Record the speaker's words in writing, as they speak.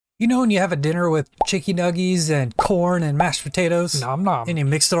You know when you have a dinner with chicken nuggies and corn and mashed potatoes? Nom nom. And you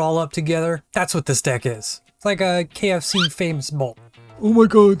mix it all up together? That's what this deck is. It's like a KFC famous bowl. Oh my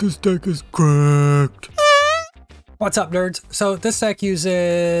god, this deck is cracked. What's up, nerds? So this deck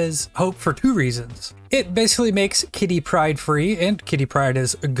uses Hope for two reasons. It basically makes Kitty Pryde free, and Kitty Pryde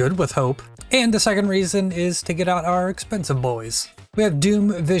is good with Hope. And the second reason is to get out our expensive boys. We have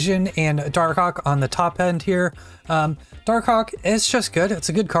Doom, Vision, and Darkhawk on the top end here. Darkhawk is just good. It's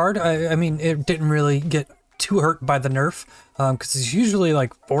a good card. I mean, it didn't really get too hurt by the nerf because it's usually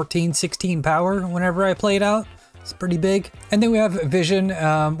like 14, 16 power whenever I play it out. It's pretty big. And then we have Vision,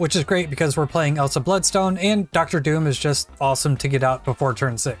 which is great because we're playing Elsa Bloodstone, and Dr. Doom is just awesome to get out before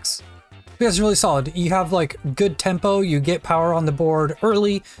turn 6. It's really solid. You have like good tempo, you get power on the board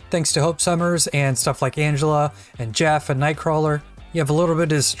early thanks to Hope Summers and stuff like Angela and Jeff and Nightcrawler. You have a little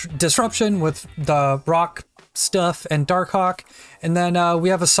bit of disruption with the rock stuff and Darkhawk, and then we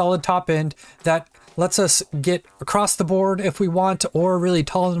have a solid top end that lets us get across the board if we want, or really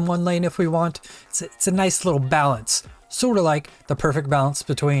tall in one lane if we want. It's a nice little balance, sort of like the perfect balance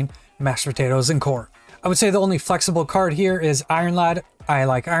between mashed potatoes and corn. I would say the only flexible card here is Iron Lad. I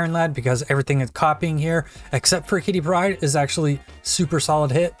like Iron Lad because everything it's copying here, except for Kitty Pryde, is actually super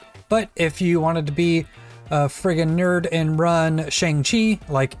solid hit. But if you wanted to be a friggin' nerd and run Shang-Chi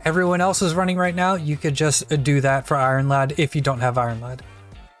like everyone else is running right now, you could just do that for Iron Lad if you don't have Iron Lad.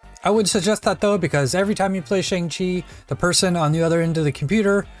 I would suggest that though, because every time you play Shang-Chi, the person on the other end of the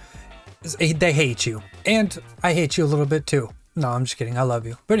computer, they hate you. And I hate you a little bit too. No, I'm just kidding. I love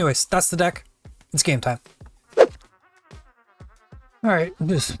you. But anyways, that's the deck. It's game time. Alright,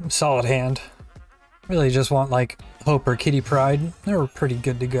 just solid hand. Really just want like Hope or Kitty Pryde. They're pretty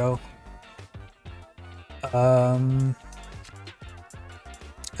good to go. I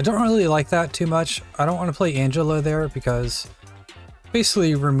don't really like that too much. I don't want to play Angela there because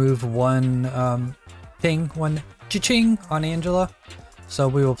basically remove one ping, one cha-ching on Angela. So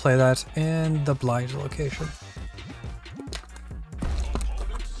we will play that in the blind location.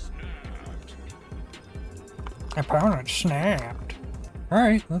 Opponent snapped.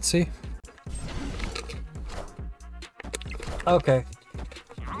 Alright, let's see. Okay.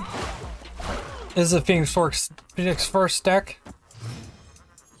 This is a Phoenix Force deck.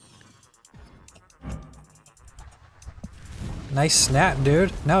 Nice snap,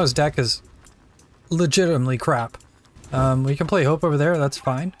 dude. Now his deck is legitimately crap. We can play Hope over there, that's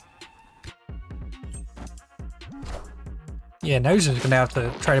fine. Yeah, now he's just gonna have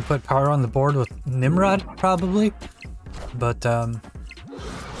to try to put power on the board with Nimrod, probably. But,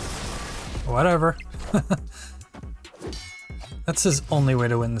 whatever. That's his only way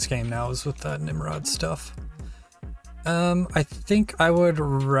to win this game now, is with that Nimrod stuff. I think I would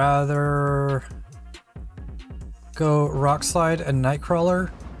rather go Rock Slide and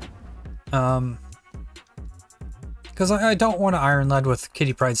Nightcrawler. Because I don't want to Iron Lad with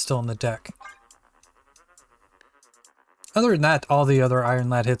Kitty Pryde still in the deck. Other than that, all the other Iron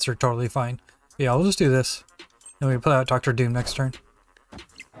Lad hits are totally fine. Yeah, we'll just do this. Then we put out Dr. Doom next turn.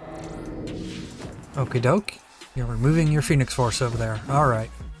 Okie doke. You're removing your Phoenix Force over there. Alright.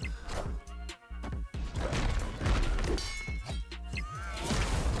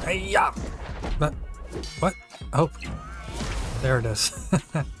 Hey-ya! But, what? Hope. There it is.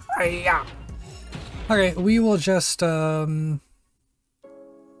 Hey-ya! Okay, we will just, let's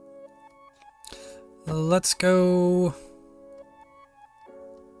go.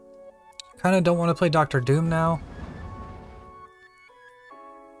 Kinda don't want to play Dr. Doom now.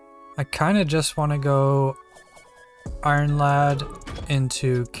 I kinda just want to go Iron Lad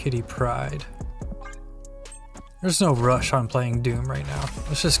into Kitty Pryde. There's no rush on playing Doom right now.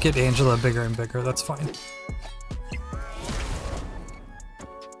 Let's just get Angela bigger and bigger, that's fine.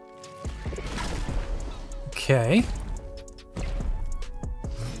 Okay.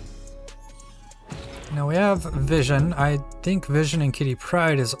 Now we have Vision. I think Vision and Kitty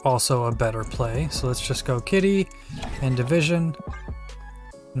Pryde is also a better play. So let's just go Kitty into Vision.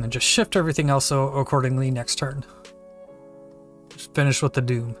 And then just shift everything else accordingly next turn. Just finish with the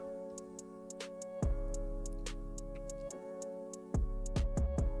Doom.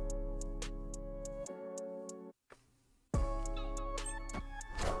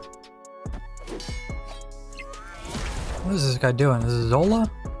 What is this guy doing? Is it Zola?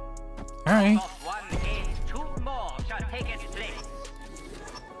 Alright.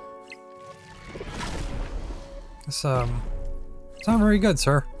 It's not very good,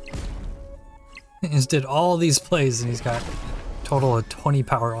 sir. He just did all these plays and he's got a total of 20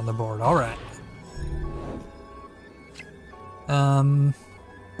 power on the board. Alright.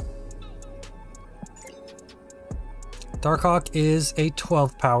 Darkhawk is a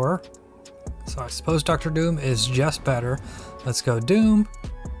 12 power. So I suppose Dr. Doom is just better. Let's go Doom.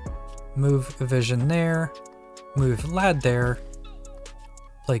 Move Vision there. Move Lad there.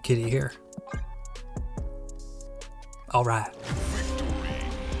 Play Kitty here. Alright.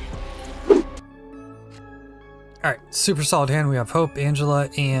 Alright, super solid hand. We have Hope, Angela,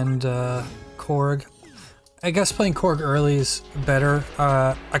 and Korg. I guess playing Korg early is better.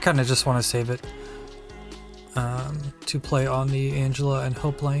 I kind of just want to save it to play on the Angela and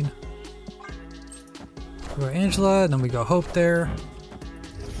Hope lane. We go Angela, and then we go Hope there.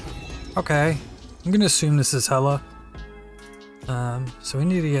 Okay, I'm gonna assume this is Hela. So we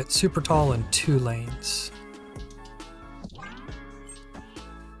need to get super tall in 2 lanes.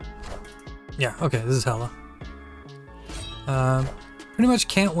 Yeah, okay, this is Hela. Pretty much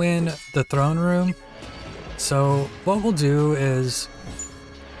can't win the throne room. So what we'll do is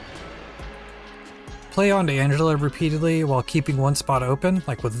play onto Angela repeatedly while keeping one spot open,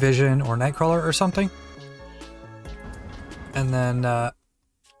 like with Vision or Nightcrawler or something. And then,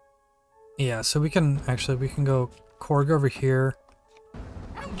 yeah, so we can go Korg over here,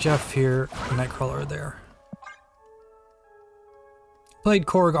 Jeff here, Nightcrawler there. Played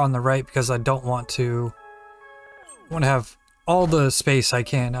Korg on the right because I don't want to have all the space I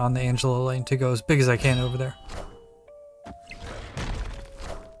can on the Angela lane to go as big as I can over there.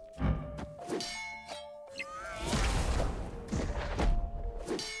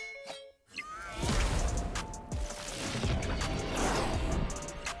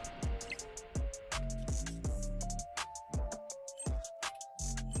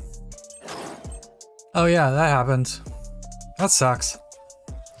 Oh yeah, that happens. That sucks.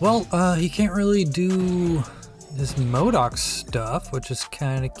 Well, he can't really do this MODOK stuff, which is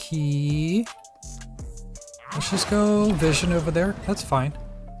kind of key. Let's just go Vision over there. That's fine.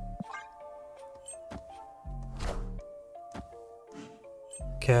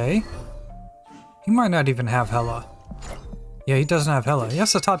 Okay. He might not even have Hela. Yeah, he doesn't have Hela. He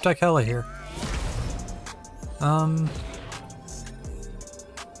has to top deck Hela here.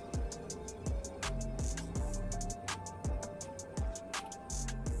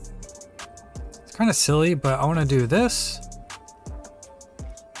 Kind of silly, but I want to do this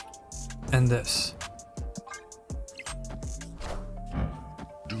and this.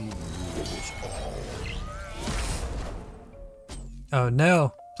 Oh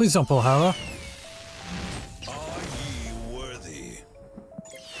no, please don't pull Hela. Are ye worthy?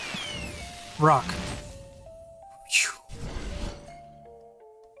 Rock.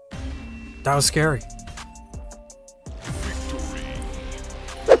 That was scary.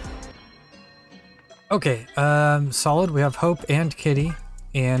 Okay, solid. We have Hope and Kitty,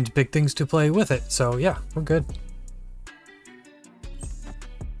 and big things to play with it. So yeah, we're good.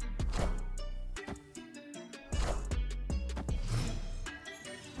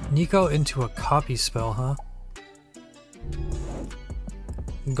 Nico into a copy spell, huh?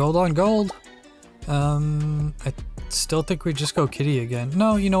 Gold on gold. I still think we just go Kitty again.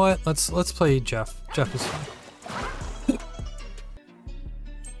 No, you know what? Let's play Jeff. Jeff is fine.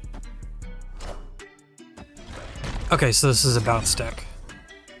 Okay, so this is a bounce deck.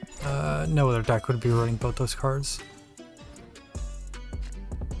 No other deck would be running both those cards.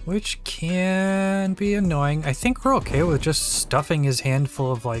 Which can be annoying. I think we're okay with just stuffing his hand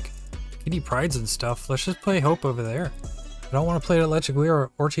full of, like, Kitty Prydes and stuff. Let's just play Hope over there. I don't want to play it at Legend or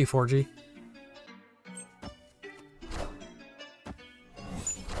T4G.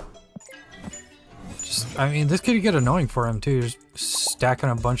 I mean, this could get annoying for him, too. Just stacking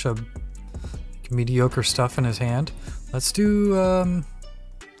a bunch of mediocre stuff in his hand. Let's do,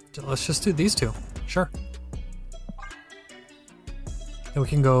 let's just do these two. Sure. Then we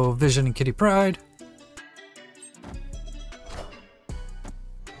can go Vision and Kitty Pryde.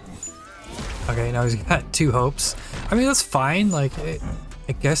 Okay, now he's got 2 hopes. I mean, that's fine. Like, I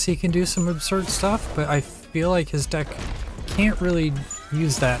guess he can do some absurd stuff, but I feel like his deck can't really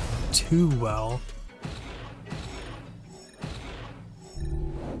use that too well.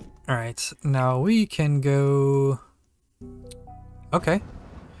 Alright, now we can go... Okay.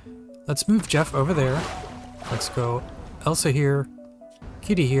 Let's move Jeff over there. Let's go Elsa here,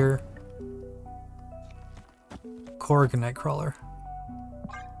 Kitty here, Korg and Nightcrawler.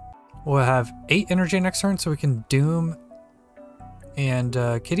 We'll have 8 energy next turn, so we can Doom and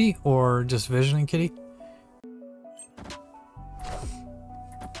Kitty, or just Vision and Kitty.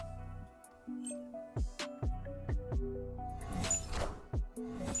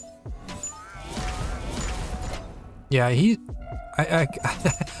 Yeah, I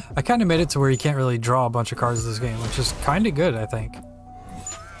kind of made it to where you can't really draw a bunch of cards this game, which is kind of good, I think.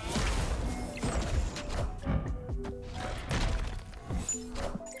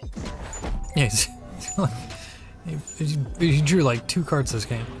 Yeah, he drew like 2 cards this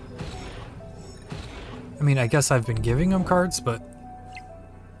game. I mean, I guess I've been giving him cards, but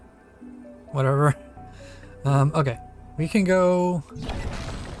whatever. Okay, we can go.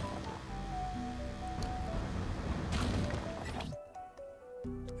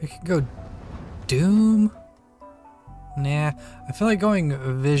 We can go Doom. Nah, I feel like going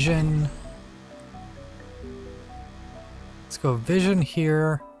Vision. Let's go Vision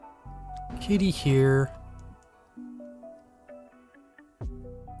here, Kitty here,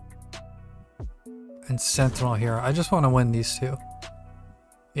 and Sentinel here. I just want to win these 2.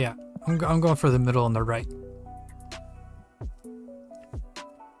 Yeah, I'm going for the middle and the right.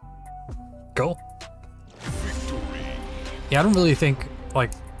 Go. Yeah, I don't really think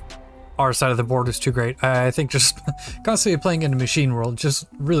like our side of the board is too great. I think just constantly playing in the machine world just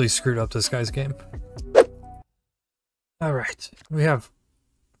really screwed up this guy's game. Alright, we have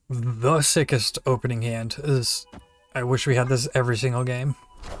the sickest opening hand. I wish we had this every single game.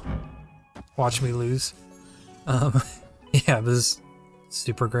 Watch me lose. Yeah, this is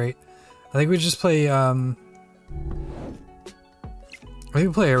super great. I think we just play, I think we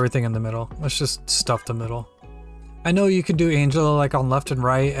play everything in the middle. Let's just stuff the middle. I know you can do Angela like on left and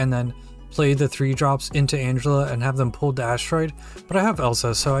right and then play the 3 drops into Angela and have them pulled to Asteroid, but I have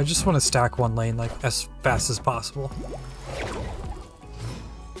Elsa, so I just want to stack one lane like as fast as possible.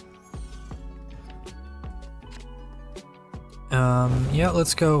 Yeah,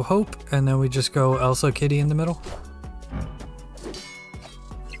 let's go Hope, and then we just go Elsa Kitty in the middle.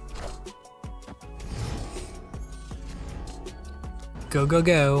 Go, go,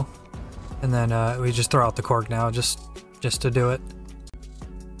 go. And then we just throw out the Korg now, just to do it.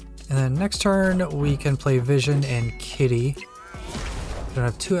 And then next turn, we can play Vision and Kitty. We don't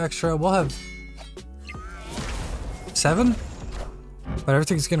have 2 extra. We'll have 7? But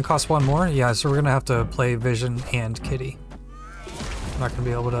everything's gonna cost 1 more? Yeah, so we're gonna have to play Vision and Kitty. I'm not gonna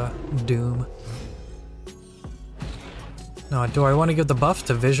be able to Doom. No, do I want to give the buff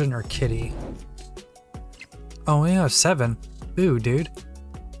to Vision or Kitty? Oh, we have 7. Ooh, dude.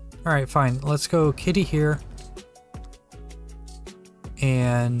 Alright, fine. Let's go Kitty here.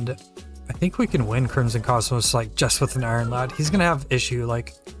 And I think we can win Crimson Cosmos like just with an Iron Lad. He's gonna have issue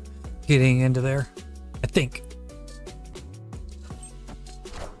like getting into there. I think.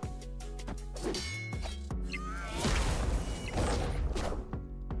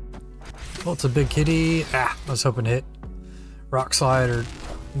 Well, it's a big kitty. Ah, I was hoping to hit Rock Slide or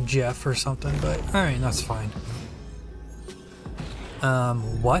Jeff or something, but alright, that's fine.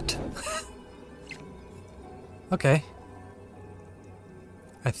 What? Okay.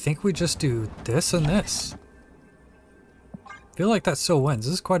 I think we just do this and this. I feel like that still wins.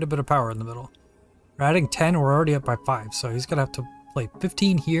 This is quite a bit of power in the middle. We're adding 10, we're already up by 5, so he's gonna have to play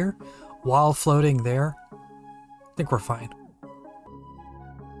 15 here while floating there. I think we're fine.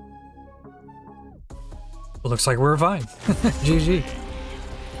 Well, looks like we're fine. GG.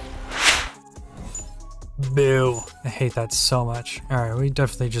 Boo. I hate that so much. Alright, we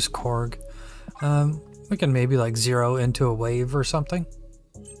definitely just Korg. We can maybe like 0 into a wave or something.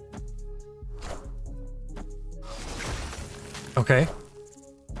 Okay.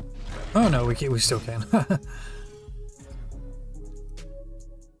 Oh no, we still can.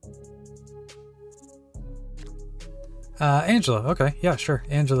 Angela. Okay, yeah, sure.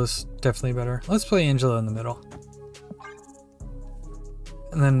 Angela's definitely better. Let's play Angela in the middle.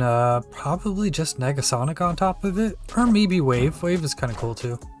 And then probably just Negasonic on top of it. Or maybe Wave. Wave is kind of cool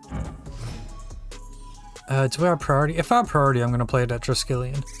too. Do we have priority? If I have priority, I'm going to play it at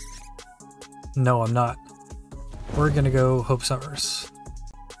Triskelion. No, I'm not. We're going to go Hope Summers.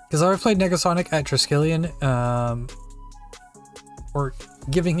 Because I already played Negasonic at Triskelion. Or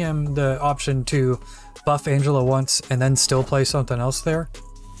giving him the option to buff Angela once and then still play something else there.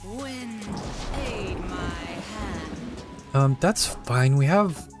 Wind, aid my hand. That's fine. We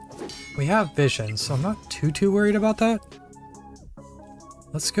have vision, so I'm not too worried about that.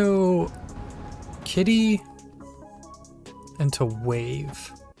 Let's go Kitty into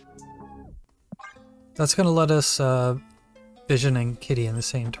Wave. That's gonna let us Vision and Kitty in the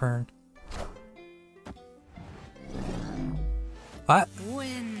same turn. What?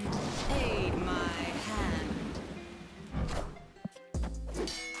 Wind, aid my hand.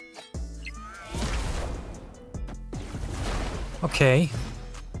 Okay.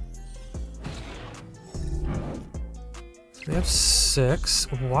 So we have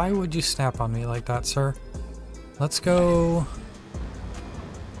 6. Why would you snap on me like that, sir? Let's go...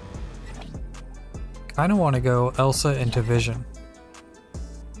 I don't want to go Elsa into Vision.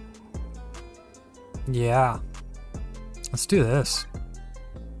 Yeah. Let's do this.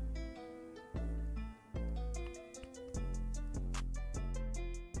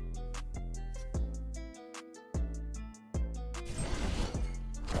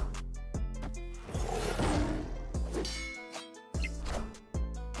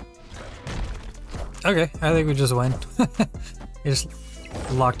 Okay, I think we just win. He just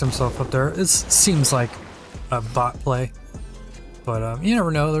locked himself up there. It seems like a bot play. But you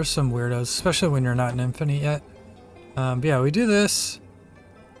never know, there's some weirdos, especially when you're not in Infinite yet. But yeah, we do this.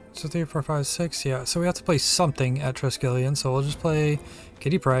 So 3, 4, 5, 6, yeah. So we have to play something at Triskelion, so we'll just play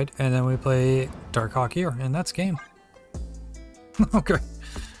Kitty Pryde, and then we play Darkhawk here, and that's game. Okay.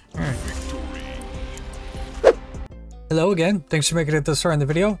 Alright. Hello again, thanks for making it this far in the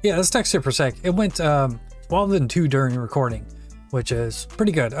video. Yeah, this deck's super sick. It went 12 and 2 during recording, which is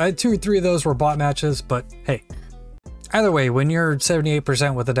pretty good. 2 or 3 of those were bot matches, but hey. Either way, when you're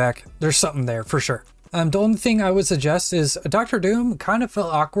 78% with the deck, there's something there for sure. The only thing I would suggest is Dr. Doom kind of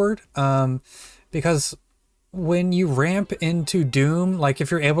felt awkward because when you ramp into Doom, like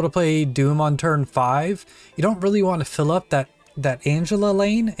if you're able to play Doom on turn 5, you don't really want to fill up that Angela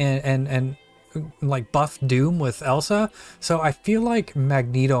lane and like buff Doom with Elsa. So I feel like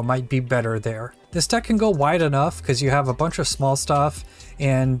Magneto might be better there. This deck can go wide enough because you have a bunch of small stuff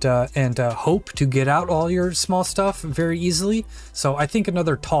and hope to get out all your small stuff very easily. So I think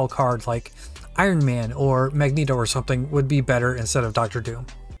another tall card like Iron Man or Magneto or something would be better instead of Dr. Doom.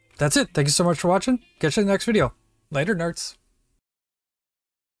 That's it. Thank you so much for watching. Catch you in the next video. Later, nerds.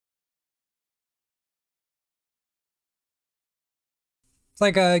 It's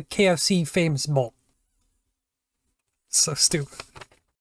like a KFC famous bolt. So stupid.